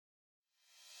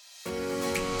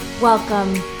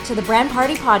Welcome to the Brand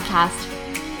Party Podcast.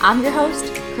 I'm your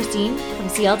host, Christine from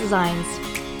CL Designs.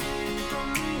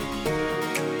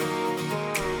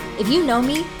 If you know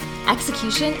me,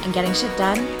 execution and getting shit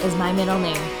done is my middle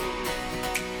name.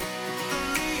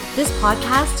 This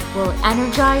podcast will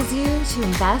energize you to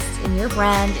invest in your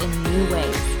brand in new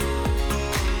ways.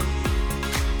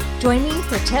 Join me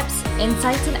for tips,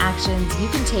 insights, and actions you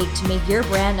can take to make your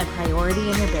brand a priority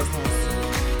in your business.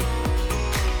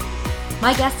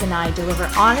 My guests and I deliver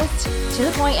honest,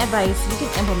 to-the-point advice you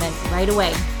can implement right away.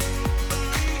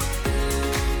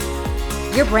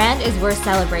 Your brand is worth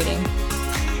celebrating.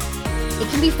 It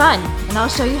can be fun, and I'll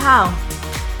show you how.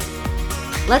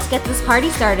 Let's get this party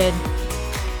started.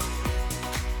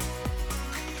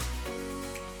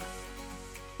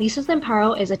 Lisa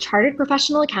Zamparo is a chartered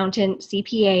professional accountant,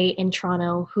 CPA in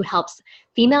Toronto, who helps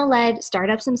female-led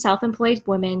startups and self-employed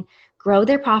women grow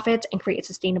their profits and create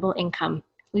sustainable income.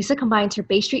 Lisa combines her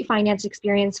Bay Street finance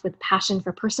experience with passion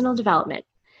for personal development.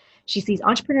 She sees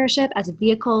entrepreneurship as a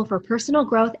vehicle for personal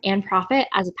growth and profit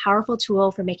as a powerful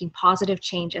tool for making positive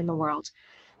change in the world.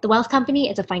 The Wealth Company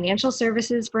is a financial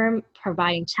services firm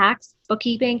providing tax,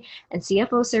 bookkeeping, and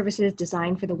CFO services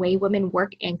designed for the way women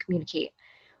work and communicate.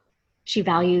 She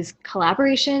values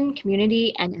collaboration,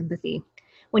 community, and empathy.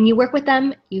 When you work with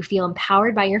them, you feel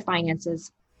empowered by your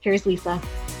finances. Here's Lisa.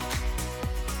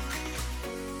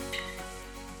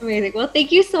 Amazing. Well,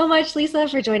 thank you so much, Lisa,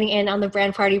 for joining in on the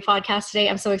Brand Party Podcast today.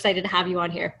 I'm so excited to have you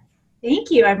on here. Thank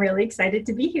you. I'm really excited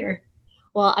to be here.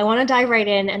 Well, I want to dive right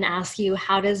in and ask you,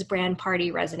 how does Brand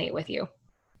Party resonate with you?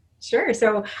 Sure.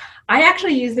 So I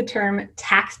actually use the term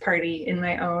tax party in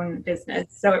my own business.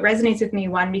 So it resonates with me,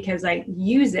 one, because I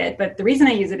use it, but the reason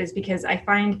I use it is because I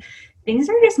find things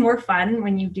are just more fun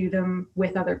when you do them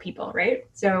with other people, right?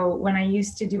 So when I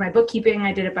used to do my bookkeeping,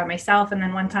 I did it by myself. And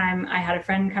then one time I had a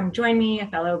friend come join me, a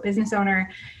fellow business owner,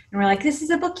 and we're like, this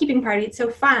is a bookkeeping party. It's so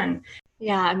fun.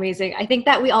 Yeah, amazing. I think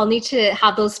that we all need to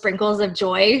have those sprinkles of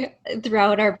joy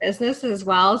throughout our business as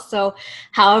well. So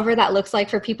however that looks like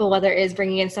for people, whether it is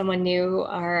bringing in someone new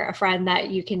or a friend that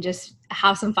you can just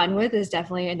have some fun with, is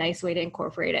definitely a nice way to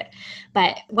incorporate it.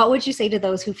 But what would you say to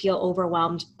those who feel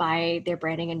overwhelmed by their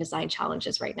branding and design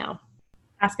challenges right now?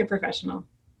 Ask a professional.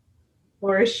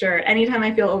 For sure. Anytime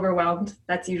I feel overwhelmed,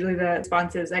 that's usually the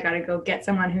response is I got to go get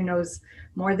someone who knows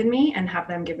more than me and have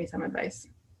them give me some advice.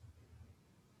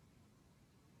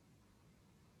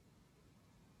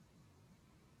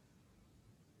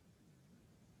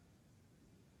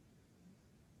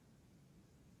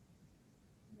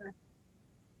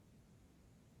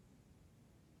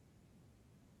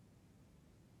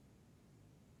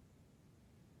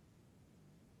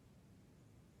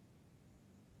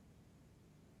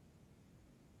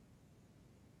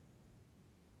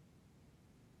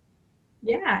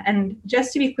 Yeah. And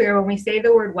just to be clear, when we say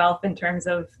the word wealth in terms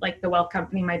of like the Wealth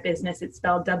Company, my business, it's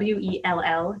spelled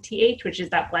WELLTH, which is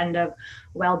that blend of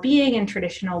well-being and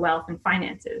traditional wealth and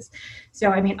finances.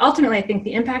 So, I mean, ultimately, I think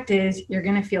the impact is you're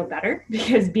going to feel better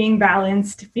because being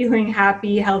balanced, feeling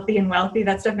happy, healthy, and wealthy,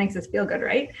 that stuff makes us feel good,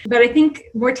 right? But I think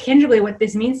more tangibly, what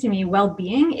this means to me,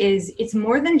 well-being, is it's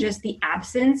more than just the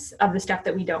absence of the stuff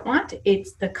that we don't want.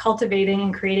 It's the cultivating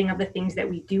and creating of the things that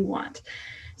we do want.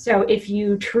 So if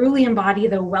you truly embody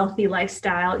the wealthy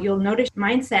lifestyle, you'll notice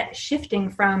mindset shifting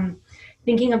from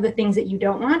thinking of the things that you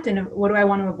don't want and what do I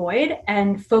want to avoid,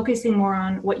 and focusing more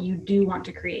on what you do want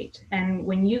to create. And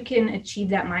when you can achieve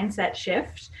that mindset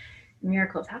shift,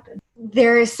 miracles happen.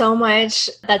 There is so much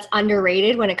that's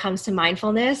underrated when it comes to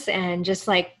mindfulness and just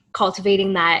like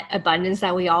cultivating that abundance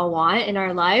that we all want in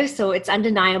our lives. So it's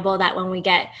undeniable that when we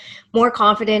get more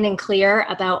confident and clear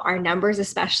about our numbers,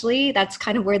 especially, that's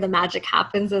kind of where the magic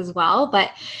happens as well.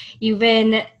 But you've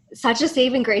been such a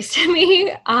saving grace to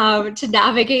me to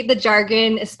navigate the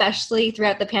jargon, especially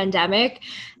throughout the pandemic.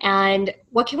 And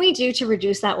what can we do to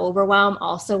reduce that overwhelm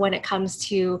also when it comes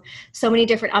to so many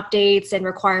different updates and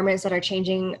requirements that are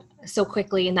changing so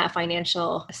quickly in that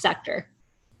financial sector?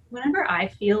 Whenever I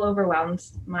feel overwhelmed,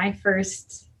 my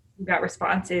first gut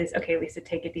response is, okay, Lisa,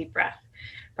 take a deep breath.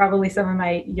 Probably some of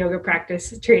my yoga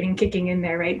practice training kicking in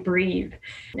there, right? Breathe.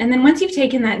 And then once you've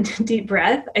taken that deep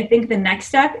breath, I think the next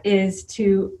step is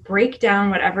to break down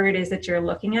whatever it is that you're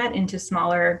looking at into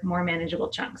smaller, more manageable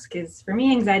chunks. Because for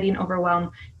me, anxiety and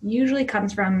overwhelm usually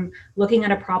comes from looking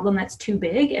at a problem that's too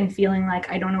big and feeling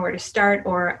like I don't know where to start,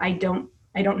 or I don't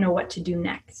know what to do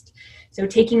next. So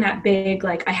taking that big,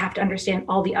 like I have to understand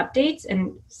all the updates,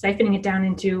 and siphoning it down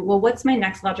into, well, what's my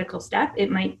next logical step? It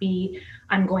might be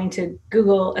I'm going to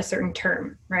Google a certain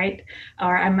term, right?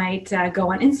 Or I might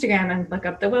go on Instagram and look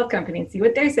up the Wealth Company and see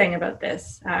what they're saying about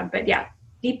this. But yeah,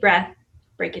 deep breath,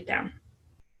 break it down.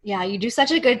 Yeah, you do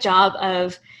such a good job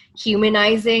of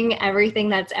humanizing everything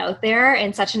that's out there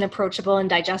in such an approachable and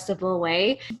digestible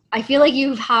way. I feel like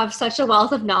you have such a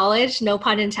wealth of knowledge, no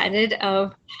pun intended,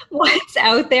 of what's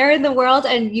out there in the world,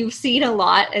 and you've seen a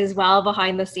lot as well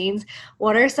behind the scenes.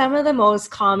 What are some of the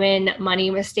most common money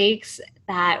mistakes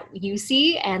that you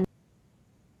see? And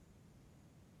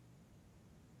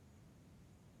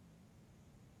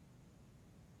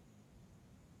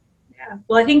Yeah.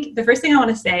 Well, I think the first thing I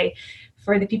want to say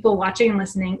for the people watching and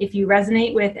listening, if you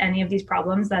resonate with any of these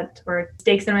problems that or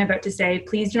mistakes that I'm about to say,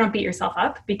 please do not beat yourself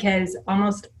up, because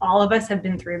almost all of us have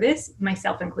been through this,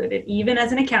 myself included. Even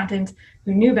as an accountant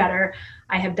who knew better,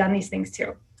 I have done these things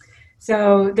too.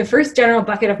 So the first general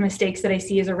bucket of mistakes that I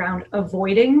see is around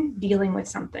avoiding dealing with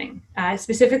something.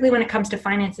 Specifically when it comes to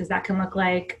finances, that can look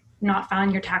like not filing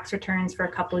your tax returns for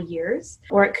a couple of years,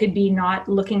 or it could be not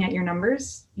looking at your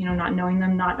numbers, not knowing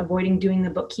them, not avoiding doing the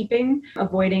bookkeeping,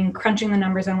 avoiding crunching the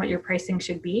numbers on what your pricing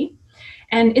should be.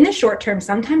 And in the short term,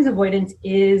 sometimes avoidance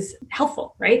is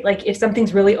helpful, right? Like if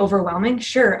something's really overwhelming,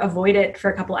 sure, avoid it for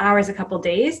a couple hours, a couple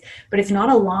days, but it's not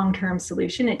a long-term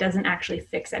solution. It doesn't actually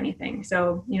fix anything.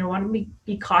 So, want to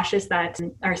be cautious that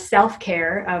our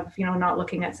self-care of, not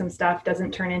looking at some stuff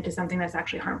doesn't turn into something that's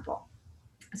actually harmful.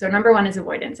 So number one is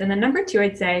avoidance. And then number two,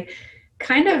 I'd say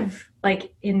kind of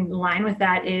like in line with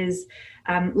that is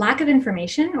lack of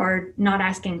information or not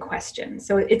asking questions.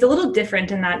 So it's a little different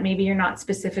in that maybe you're not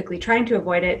specifically trying to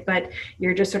avoid it, but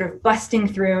you're just sort of busting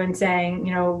through and saying,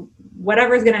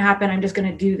 whatever is going to happen, I'm just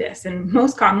going to do this. And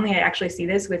most commonly, I actually see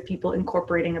this with people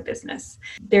incorporating a business.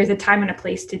 There's a time and a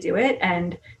place to do it.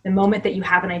 And the moment that you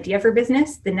have an idea for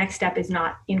business, the next step is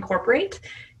not incorporate,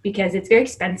 because it's very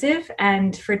expensive.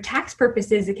 And for tax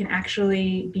purposes, it can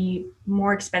actually be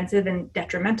more expensive and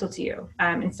detrimental to you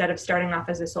instead of starting off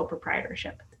as a sole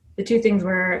proprietorship. The two things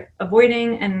were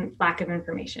avoiding and lack of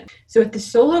information. So with the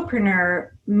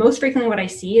solopreneur, most frequently what I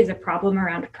see is a problem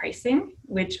around pricing,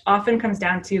 which often comes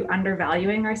down to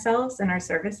undervaluing ourselves and our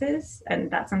services.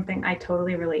 And that's something I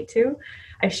totally relate to.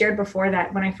 I've shared before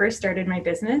that when I first started my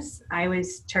business, I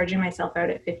was charging myself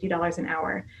out at $50 an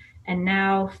hour. And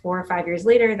now 4 or 5 years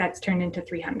later, that's turned into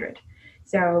 300.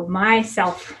 So my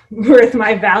self-worth,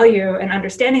 my value and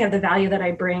understanding of the value that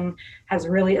I bring has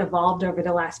really evolved over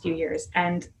the last few years.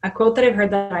 And a quote that I've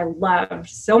heard that I love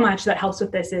so much that helps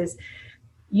with this is,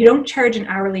 you don't charge an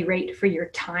hourly rate for your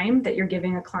time that you're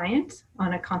giving a client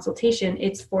on a consultation.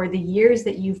 It's for the years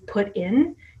that you've put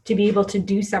in to be able to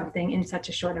do something in such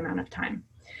a short amount of time.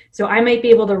 So I might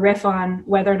be able to riff on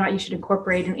whether or not you should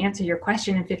incorporate and answer your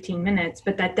question in 15 minutes,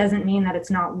 but that doesn't mean that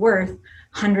it's not worth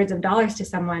hundreds of dollars to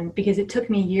someone, because it took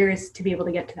me years to be able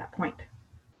to get to that point.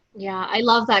 yeah, I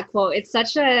love that quote. It's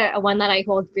such a one that I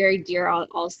hold very dear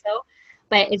also.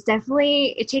 But it's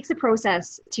definitely, it takes a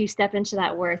process to step into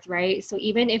that worth, right? So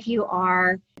even if you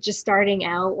are just starting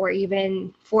out or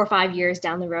even 4 or 5 years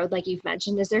down the road, like you've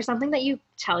mentioned, is there something that you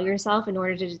tell yourself in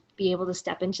order to be able to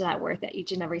step into that worth at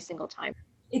each and every single time?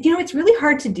 It's really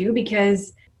hard to do,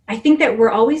 because I think that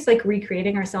we're always like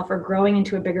recreating ourselves or growing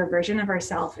into a bigger version of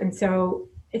ourselves. And so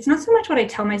it's not so much what I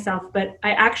tell myself, but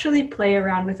I actually play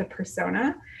around with a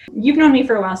persona. You've known me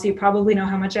for a while, so you probably know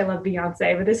how much I love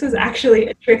Beyonce, but this was actually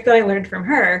a trick that I learned from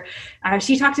her.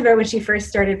 She talked about when she first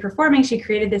started performing, she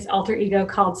created this alter ego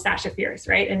called Sasha Fierce,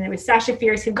 right? And it was Sasha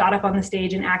Fierce who got up on the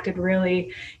stage and acted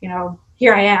really,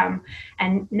 here I am.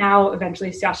 And now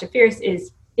eventually Sasha Fierce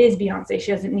is Beyonce.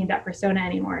 She doesn't need that persona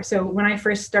anymore. So when I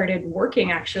first started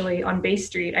working actually on Bay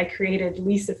Street, I created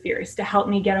Lisa Fierce to help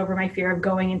me get over my fear of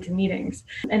going into meetings.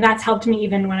 And that's helped me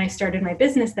even when I started my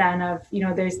business then of,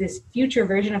 there's this future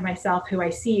version of myself who I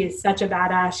see is such a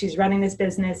badass. She's running this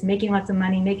business, making lots of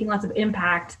money, making lots of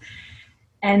impact.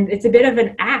 And it's a bit of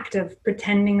an act of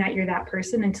pretending that you're that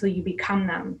person until you become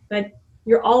them. But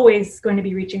you're always going to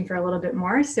be reaching for a little bit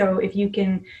more. So if you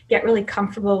can get really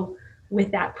comfortable with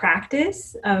that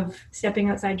practice of stepping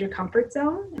outside your comfort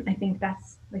zone, I think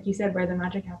that's, like you said, where the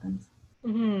magic happens.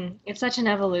 Mm-hmm. It's such an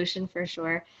evolution for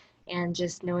sure. And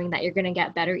just knowing that you're going to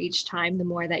get better each time, the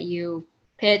more that you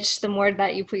pitch, the more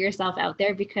that you put yourself out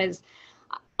there, because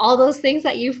all those things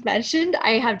that you've mentioned,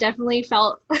 I have definitely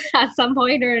felt at some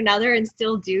point or another and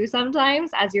still do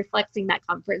sometimes as you're flexing that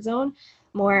comfort zone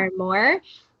more and more.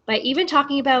 But even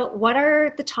talking about what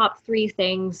are the top 3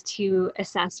 things to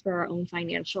assess for our own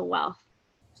financial wealth?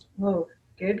 Oh,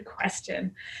 good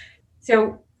question.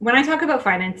 So when I talk about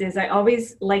finances, I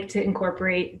always like to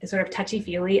incorporate the sort of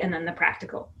touchy-feely and then the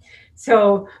practical.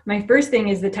 So my first thing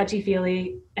is the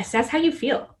touchy-feely, assess how you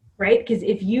feel, right? Because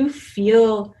if you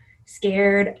feel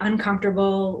scared,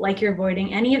 uncomfortable, like you're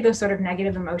avoiding any of those sort of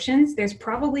negative emotions, there's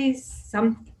probably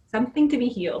something to be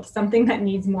healed, something that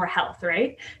needs more health,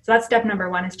 right? So that's step number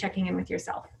one, is checking in with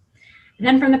yourself. And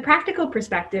then from the practical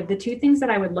perspective, the two things that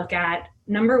I would look at,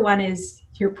 number one is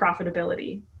your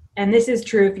profitability. And this is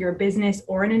true if you're a business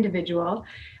or an individual.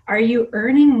 Are you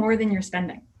earning more than you're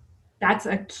spending? That's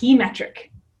a key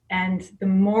metric. And the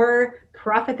more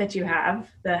profit that you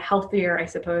have, the healthier, I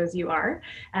suppose, you are,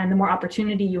 and the more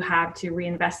opportunity you have to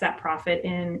reinvest that profit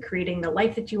in creating the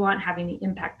life that you want, having the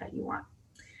impact that you want.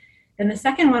 And the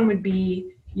second one would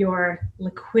be your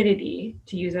liquidity,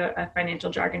 to use a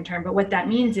financial jargon term. But what that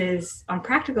means is, on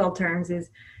practical terms, is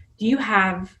do you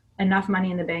have enough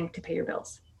money in the bank to pay your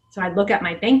bills? So I'd look at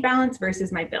my bank balance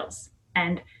versus my bills,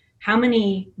 and how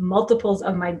many multiples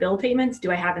of my bill payments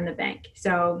do I have in the bank?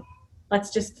 So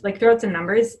let's just throw out some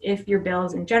numbers. If your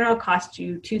bills in general cost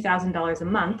you $2,000 a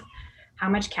month, how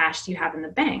much cash do you have in the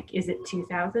bank? Is it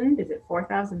 2,000? Is it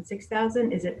 4,000,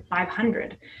 6,000? Is it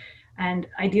 500? And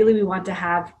ideally, we want to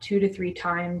have 2 to 3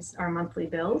 times our monthly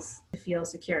bills to feel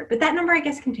secure. But that number, I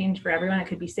guess, can change for everyone. It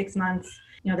could be 6 months.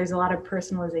 There's a lot of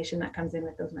personalization that comes in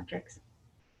with those metrics.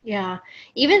 Yeah.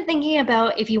 Even thinking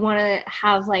about if you want to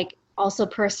have also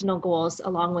personal goals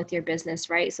along with your business,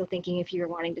 right? So thinking if you're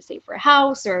wanting to save for a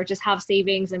house or just have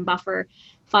savings and buffer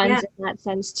funds in that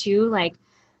sense too,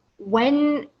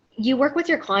 when you work with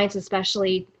your clients,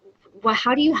 especially,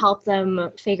 how do you help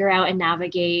them figure out and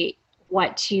navigate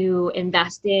what to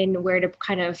invest in, where to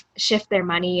kind of shift their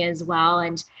money as well,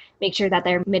 and make sure that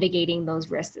they're mitigating those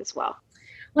risks as well?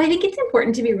 Well, I think it's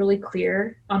important to be really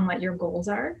clear on what your goals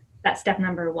are. That's step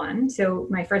number one. So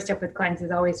my first step with clients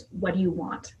is always, what do you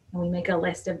want? And we make a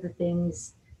list of the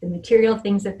things, the material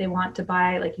things that they want to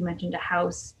buy, like you mentioned, a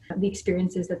house, the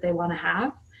experiences that they want to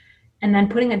have, and then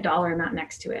putting a dollar amount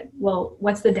next to it. Well,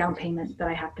 what's the down payment that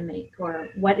I have to make? Or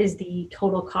what is the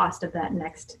total cost of that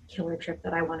next killer trip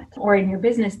that I want to? Or in your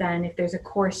business then, if there's a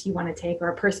course you want to take or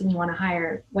a person you want to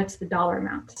hire, what's the dollar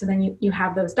amount? So then you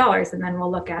have those dollars, and then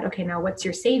we'll look at, okay, now what's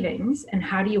your savings and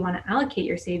how do you want to allocate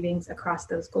your savings across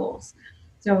those goals?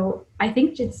 So I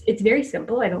think it's very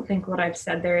simple. I don't think what I've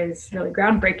said there is really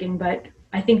groundbreaking, but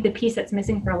I think the piece that's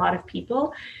missing for a lot of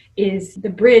people is the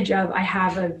bridge of, I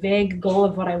have a vague goal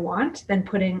of what I want, then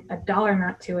putting a dollar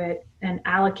amount to it and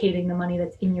allocating the money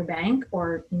that's in your bank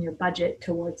or in your budget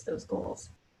towards those goals.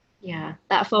 Yeah,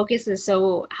 that focus is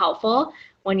so helpful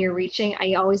when you're reaching.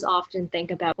 I always often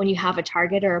think about when you have a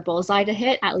target or a bullseye to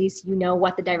hit, at least you know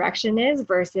what the direction is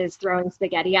versus throwing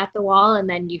spaghetti at the wall and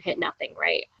then you hit nothing,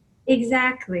 right?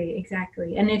 Exactly.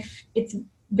 And if it's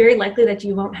very likely that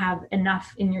you won't have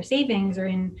enough in your savings or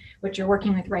in what you're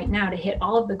working with right now to hit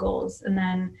all of the goals. And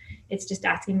then it's just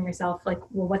asking yourself, well,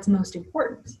 what's most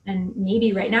important? And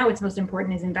maybe right now what's most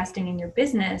important is investing in your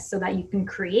business so that you can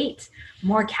create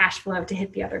more cash flow to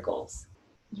hit the other goals.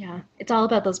 Yeah, it's all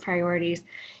about those priorities.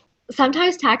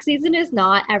 Sometimes tax season is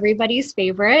not everybody's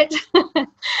favorite,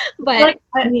 but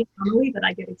normally that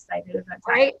I get excited about tax.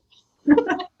 Right?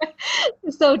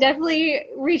 So definitely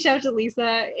reach out to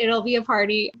Lisa. It'll be a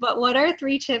party. But what are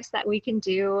 3 tips that we can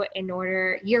do in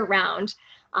order year round,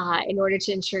 in order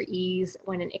to ensure ease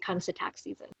when it comes to tax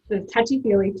season? The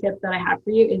touchy-feely tip that I have for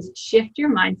you is shift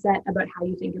your mindset about how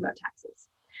you think about taxes.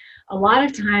 A lot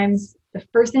of times, the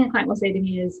first thing a client will say to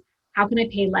me is, how can I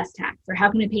pay less tax? Or how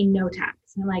can I pay no tax?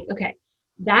 And I'm like, okay,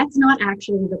 that's not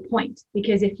actually the point,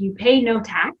 because if you pay no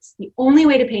tax, the only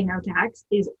way to pay no tax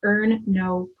is earn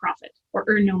no profit or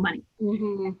earn no money.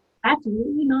 Mm-hmm. That's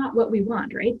really not what we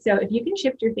want, right? So if you can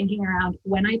shift your thinking around,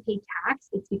 when I pay tax,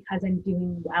 it's because I'm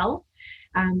doing well,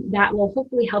 that will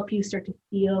hopefully help you start to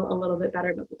feel a little bit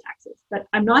better about the taxes. But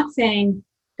I'm not saying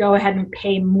go ahead and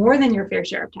pay more than your fair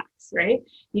share of tax, right?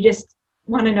 You just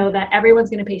want to know that everyone's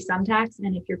going to pay some tax.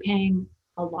 And if you're paying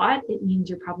a lot, it means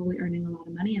you're probably earning a lot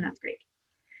of money, and that's great.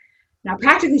 Now,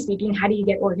 practically speaking, how do you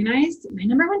get organized? My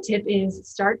number one tip is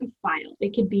start a file.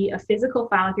 It could be a physical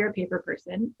file if you're a paper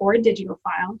person, or a digital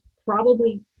file,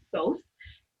 probably both.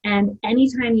 And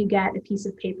anytime you get a piece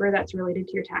of paper that's related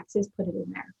to your taxes, put it in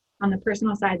there. On the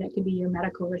personal side, that could be your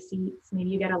medical receipts.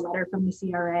 Maybe you get a letter from the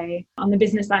CRA. On the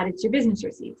business side, it's your business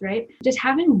receipts, right? Just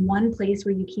having one place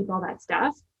where you keep all that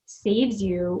stuff saves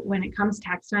you, when it comes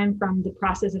tax time, from the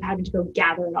process of having to go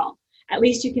gather it all. At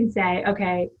least you can say,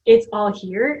 okay, it's all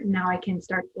here. Now I can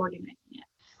start organizing it.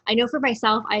 I know for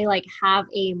myself, I have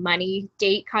a money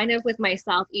date kind of with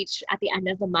myself each at the end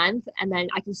of the month, and then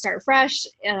I can start fresh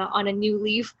on a new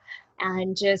leaf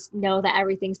and just know that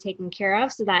everything's taken care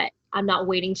of, so that I'm not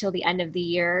waiting till the end of the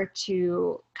year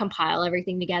to compile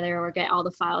everything together or get all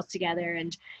the files together.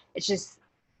 And it's just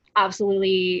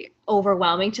absolutely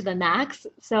overwhelming to the max.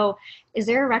 So is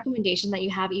there a recommendation that you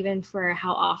have even for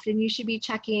how often you should be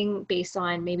checking based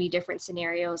on maybe different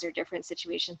scenarios or different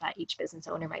situations that each business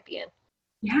owner might be in?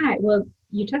 Yeah, well,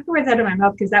 you took the words out of my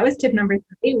mouth because that was tip number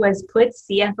 3 was put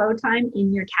CFO time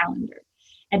in your calendar.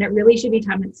 And it really should be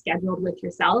time that's scheduled with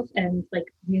yourself. And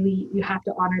like really, you have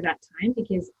to honor that time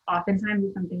because oftentimes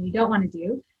it's something you don't want to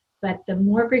do. But the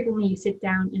more frequently you sit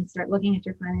down and start looking at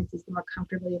your finances, the more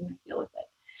comfortable you're going to feel with it.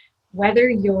 Whether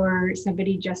you're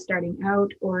somebody just starting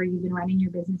out or you've been running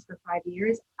your business for 5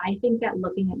 years, I think that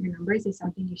looking at your numbers is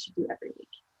something you should do every week.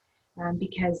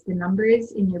 Because the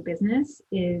numbers in your business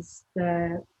it's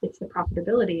the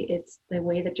profitability, it's the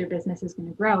way that your business is going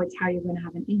to grow, it's how you're going to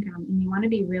have an income, and you want to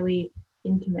be really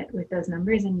intimate with those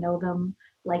numbers and know them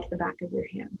like the back of your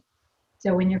hand.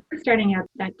 So when you're first starting out,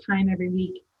 that time every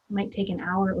week might take an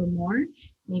hour or more.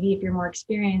 Maybe if you're more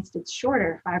experienced, it's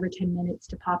shorter, 5 or 10 minutes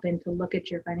to pop in to look at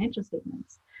your financial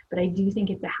statements. But I do think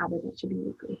it's a habit that should be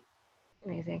weekly.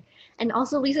 Amazing. And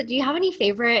also, Lisa, do you have any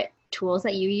favorite tools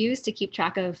that you use to keep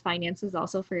track of finances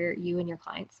also for you and your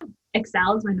clients?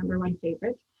 Excel is my number one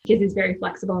favorite because it's very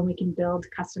flexible and we can build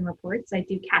custom reports. I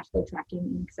do cash flow tracking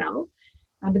in Excel,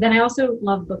 but then I also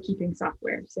love bookkeeping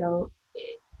software. So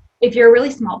if you're a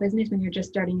really small business, when you're just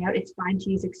starting out, it's fine to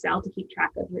use Excel to keep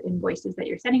track of your invoices that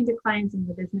you're sending to clients and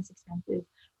your business expenses.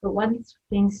 But once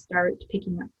things start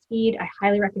picking up speed, I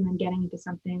highly recommend getting into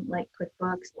something like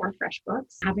QuickBooks or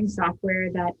FreshBooks. Having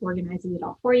software that organizes it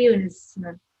all for you and is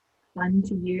sort of fun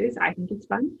to use, I think it's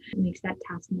fun. It makes that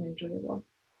task more enjoyable.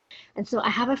 And so I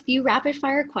have a few rapid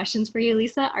fire questions for you,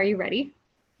 Lisa. Are you ready?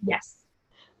 Yes.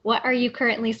 What are you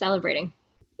currently celebrating?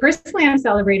 Personally, I'm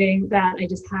celebrating that I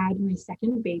just had my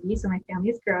second baby, so my family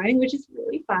is growing, which is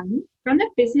really fun. From the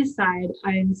business side,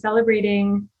 I'm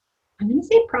celebrating, I'm going to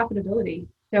say profitability.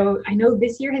 So I know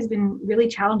this year has been really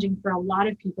challenging for a lot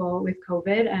of people with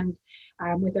COVID and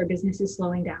with our businesses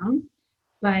slowing down.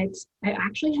 But I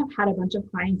actually have had a bunch of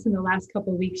clients in the last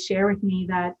couple of weeks share with me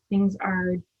that things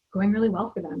are going really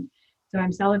well for them. So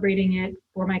I'm celebrating it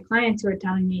for my clients who are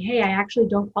telling me, hey, I actually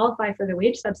don't qualify for the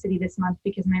wage subsidy this month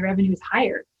because my revenue is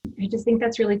higher. I just think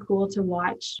that's really cool to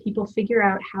watch people figure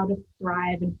out how to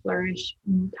thrive and flourish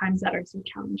in times that are so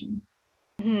challenging.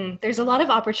 There's a lot of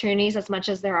opportunities as much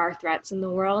as there are threats in the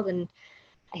world. And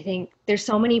I think there's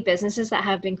so many businesses that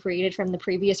have been created from the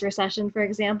previous recession, for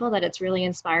example, that it's really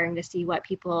inspiring to see what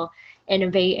people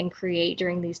innovate and create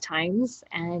during these times.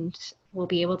 And we'll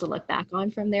be able to look back on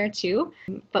from there too.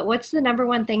 But what's the number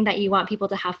one thing that you want people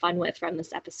to have fun with from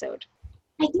this episode?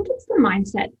 I think it's the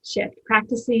mindset shift,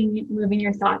 practicing moving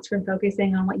your thoughts from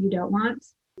focusing on what you don't want.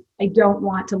 I don't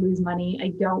want to lose money. I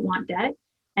don't want debt.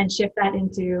 And shift that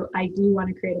into, I do want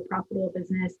to create a profitable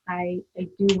business. I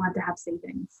do want to have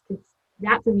savings.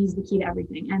 That for me is the key to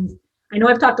everything. And I know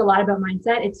I've talked a lot about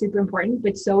mindset. It's super important,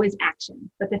 but so is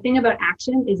action. But the thing about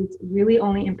action is it's really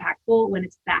only impactful when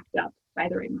it's backed up by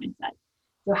the right mindset.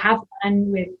 So have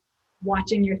fun with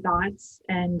watching your thoughts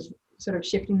and sort of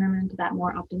shifting them into that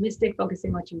more optimistic,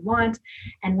 focusing what you want.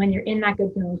 And when you're in that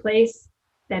good feeling place,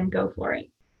 then go for it.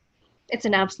 It's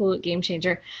an absolute game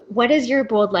changer. What is your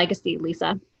bold legacy,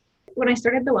 Lisa? When I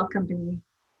started the Wealth Company,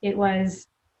 it was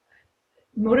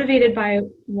motivated by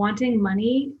wanting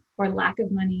money or lack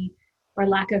of money or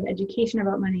lack of education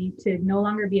about money to no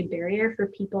longer be a barrier for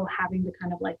people having the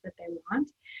kind of life that they want.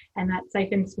 And that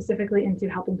siphoned specifically into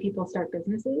helping people start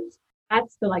businesses.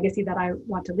 That's the legacy that I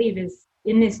want to leave, is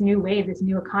in this new wave, this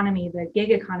new economy, the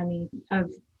gig economy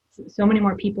of so many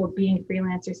more people being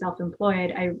freelance or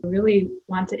self-employed. I really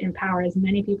want to empower as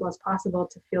many people as possible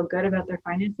to feel good about their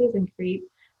finances and create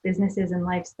businesses and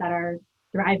lives that are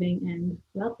thriving and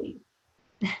wealthy.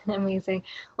 Amazing.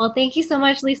 Well, thank you so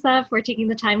much, Lisa, for taking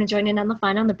the time to join in on the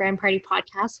fun on the Brand Party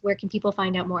podcast. Where can people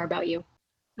find out more about you?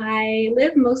 I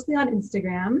live mostly on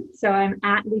Instagram. So I'm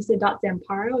at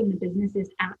lisa.zamparo and the business is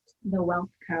at The Wealth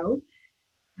Co.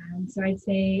 So I'd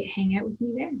say hang out with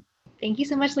me there. Thank you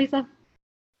so much, Lisa.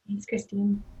 Thanks,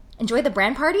 Christine. Enjoy the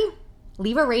Brand Party?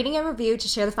 Leave a rating and review to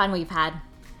share the fun we've had.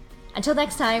 Until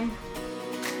next time.